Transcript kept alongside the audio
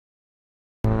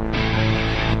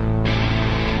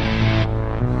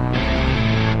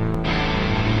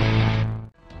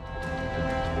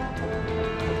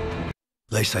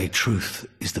They say truth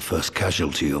is the first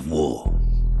casualty of war.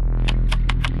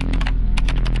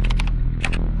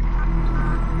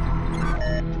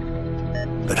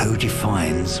 But who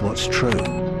defines what's true?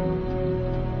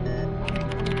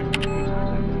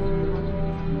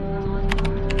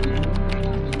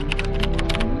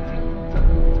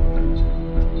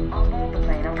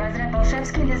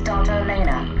 And his daughter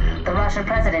Elena. The Russian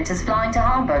president is flying to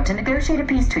Hamburg to negotiate a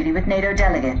peace treaty with NATO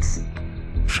delegates.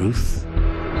 Truth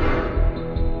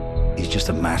is just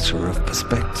a matter of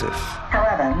perspective.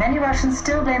 However, many Russians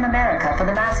still blame America for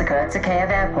the massacre at Zakhaev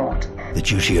Airport. The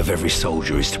duty of every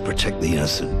soldier is to protect the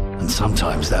innocent, and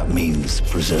sometimes that means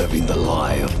preserving the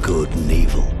lie of good and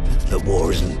evil. That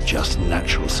war isn't just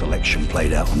natural selection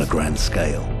played out on a grand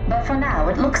scale. But for now,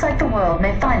 it looks like the world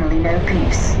may finally know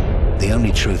peace. The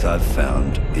only truth I've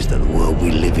found is that the world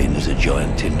we live in is a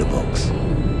giant tinderbox.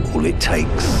 All it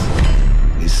takes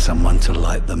is someone to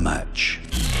light the match.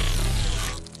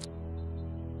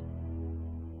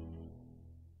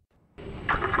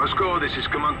 Moscow, this is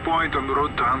command point on the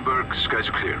road to Hamburg. Skies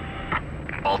clear.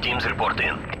 All teams report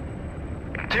in.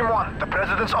 Team 1, the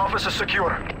President's office is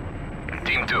secure.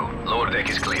 Team 2, lower deck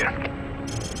is clear.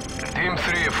 Team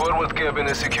 3, forward cabin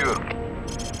is secure.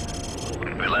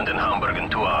 We land in Hamburg in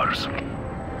 2 hours.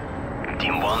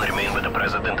 Team 1 remain with the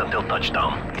President until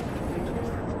touchdown.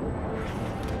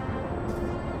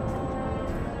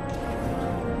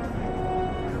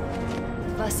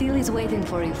 Vasily's waiting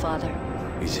for you, Father.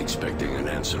 He's expecting an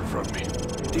answer from me.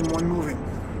 Team 1 moving.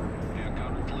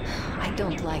 I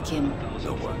don't like him.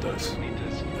 No one does.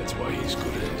 That's why he's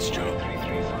good at his job.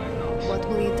 What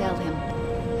will you tell him?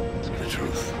 The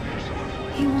truth.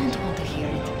 He won't want to hear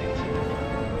it.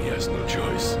 He has no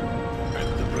choice.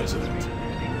 I'm the President.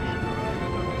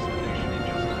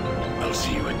 I'll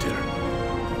see you at dinner.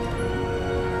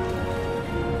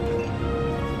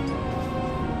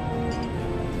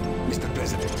 Mr.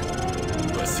 President.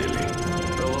 Vasily.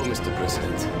 Hello, Mr.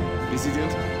 President.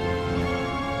 President?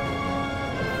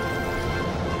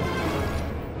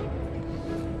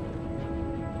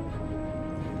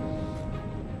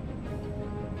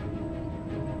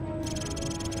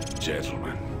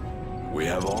 Gentlemen, we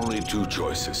have only 2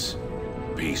 choices.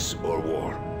 Peace or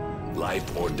war.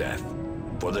 Life or death.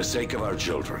 For the sake of our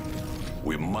children,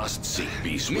 we must seek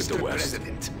peace with the West. Mr.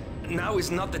 President, now is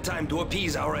not the time to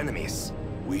appease our enemies.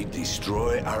 We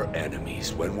destroy our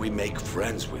enemies when we make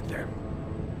friends with them.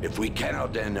 If we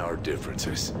cannot end our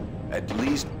differences, at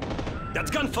least... That's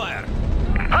gunfire!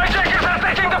 Hijackers are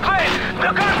taking the plane!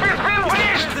 The cockpit's been Mr.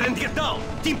 breached! President, get down!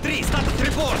 Team 3, status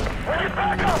report!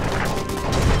 Back up!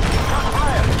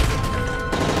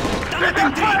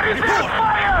 Down, Team 3, report!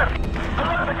 Fire!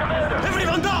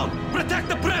 Everyone down! Protect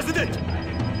the President!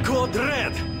 Code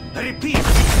Red! I repeat!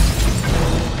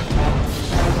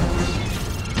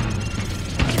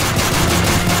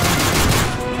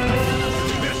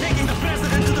 We're taking the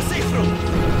President to the safe room!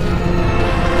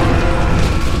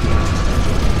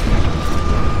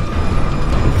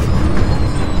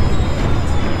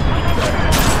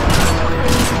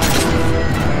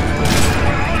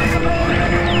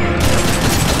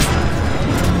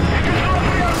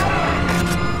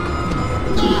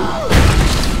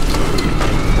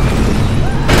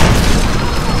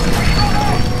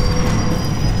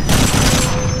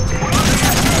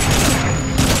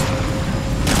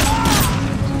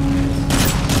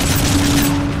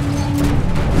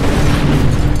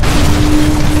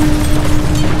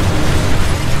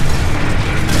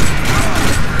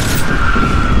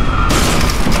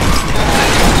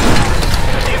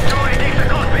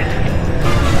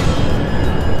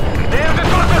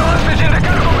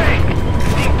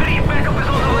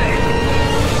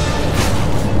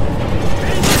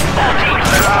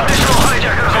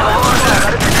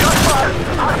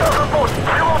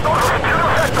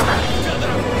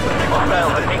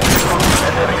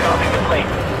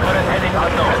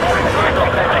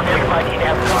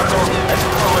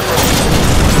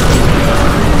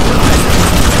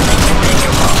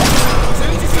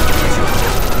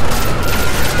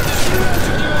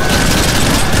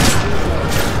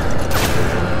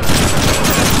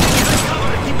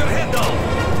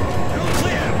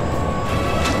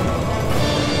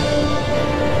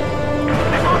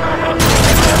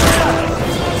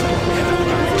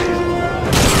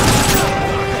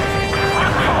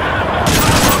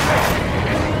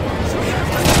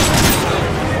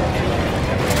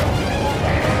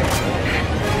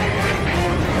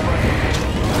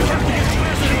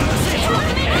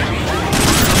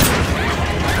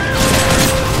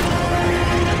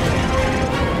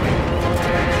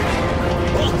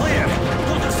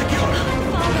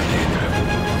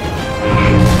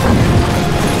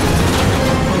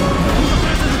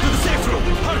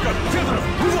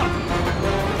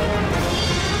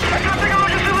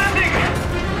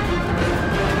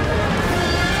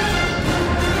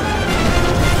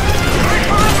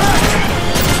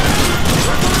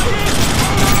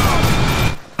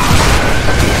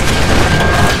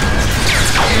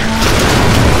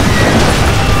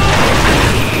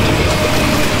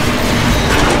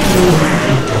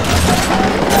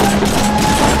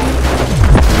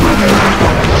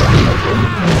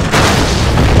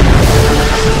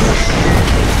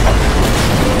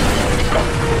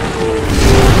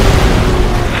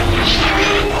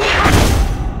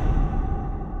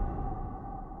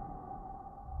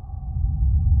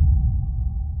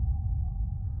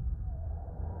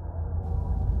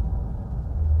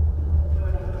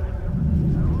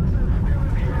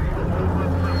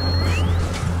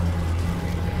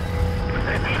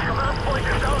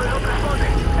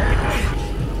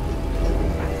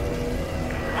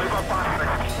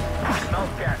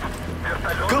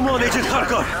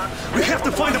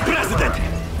 President!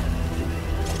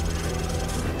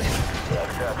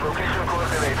 Location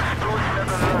coordinates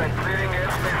 279, clearing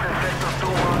airspace in sector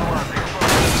 211.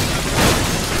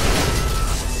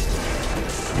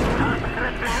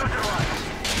 Threat been neutralized.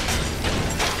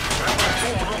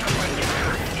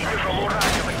 Идешь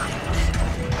уравнивай.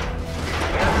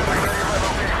 Ready by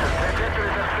location.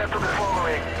 Trajectories are set to be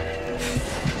formulaic.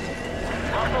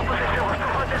 Hostile position was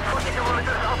 240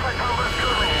 kilometers outside Hamburg,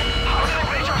 Germany. How did they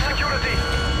breach our security?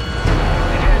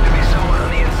 It had to be someone on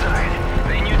the inside.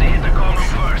 They knew to hit the comm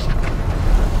room first.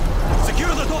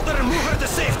 Secure the daughter and move her to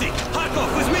safety! Harkov,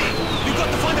 with me! We got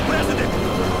to find the President!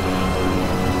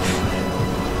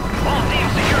 All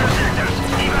teams secure the sectors.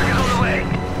 Evac is on the way.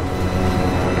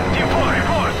 Team 4,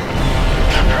 report.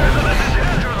 The President is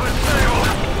enters with stable.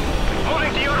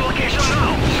 Moving to your location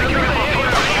now. Secure the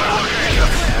area from my location.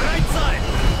 Right side!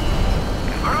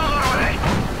 We're on our way.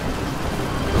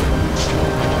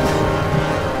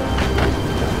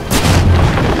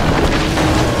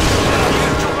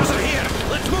 Choppers are here!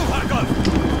 Let's move, Harkov!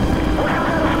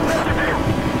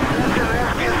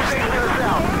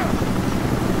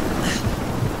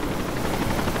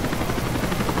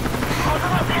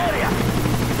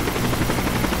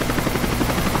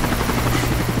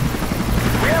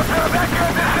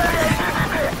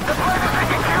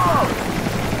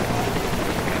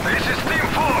 This is Team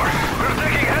 4. We're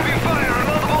taking heavy fire and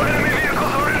multiple enemy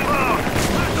vehicles are inbound.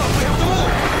 Harkov, we have to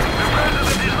move! The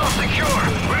President is not secure.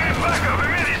 We need backup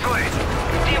immediately.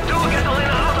 Team 2, get the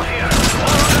Lena out of here.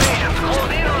 All other agents,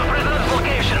 close in on the President's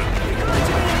location.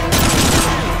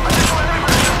 Additional enemy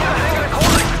presence near the hangar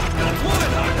calling. Let's move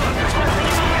it, Harkov!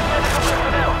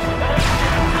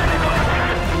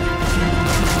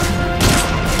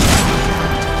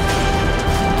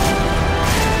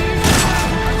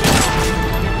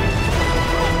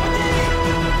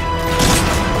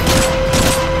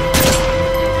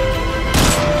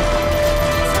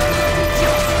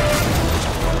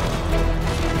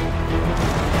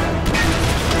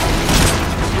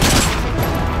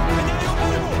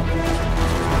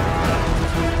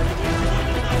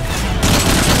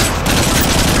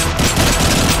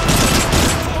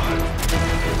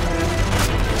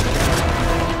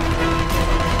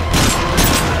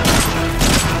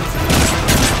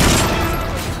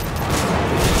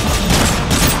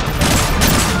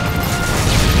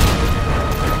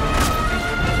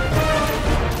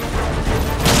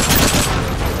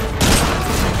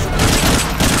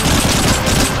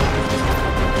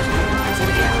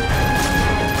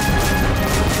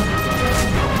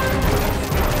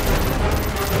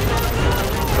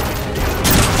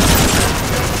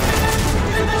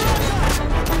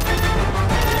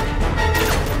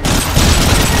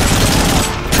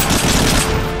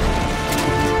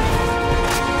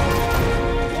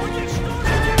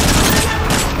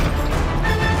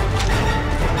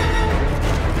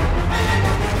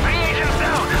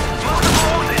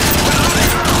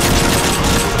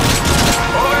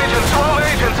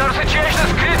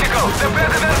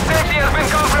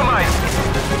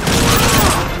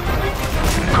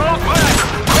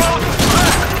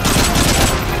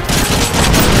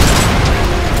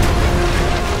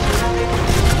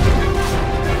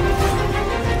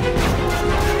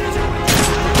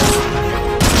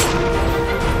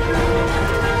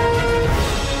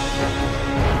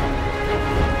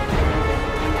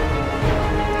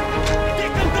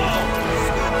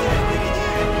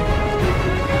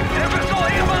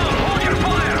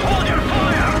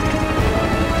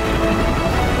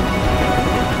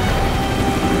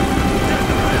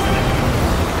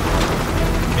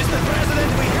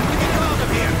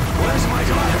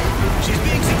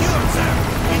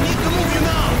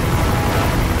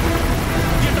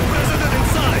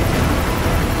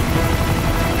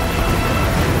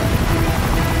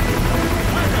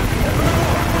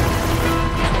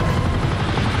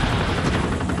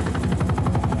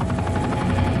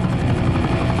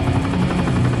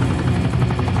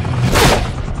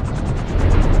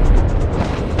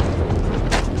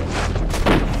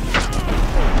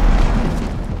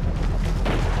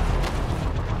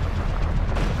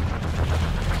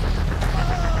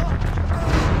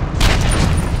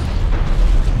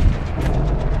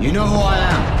 You know who I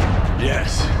am?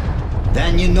 Yes.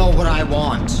 Then you know what I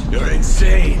want. You're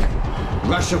insane.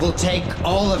 Russia will take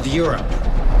all of Europe,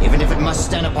 even if it must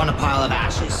stand upon a pile of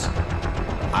ashes.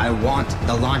 I want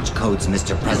the launch codes,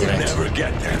 Mr. President. You'll never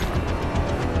get them.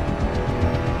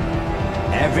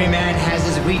 Every man has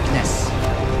his weakness.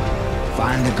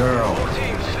 Find the girl.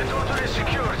 Team,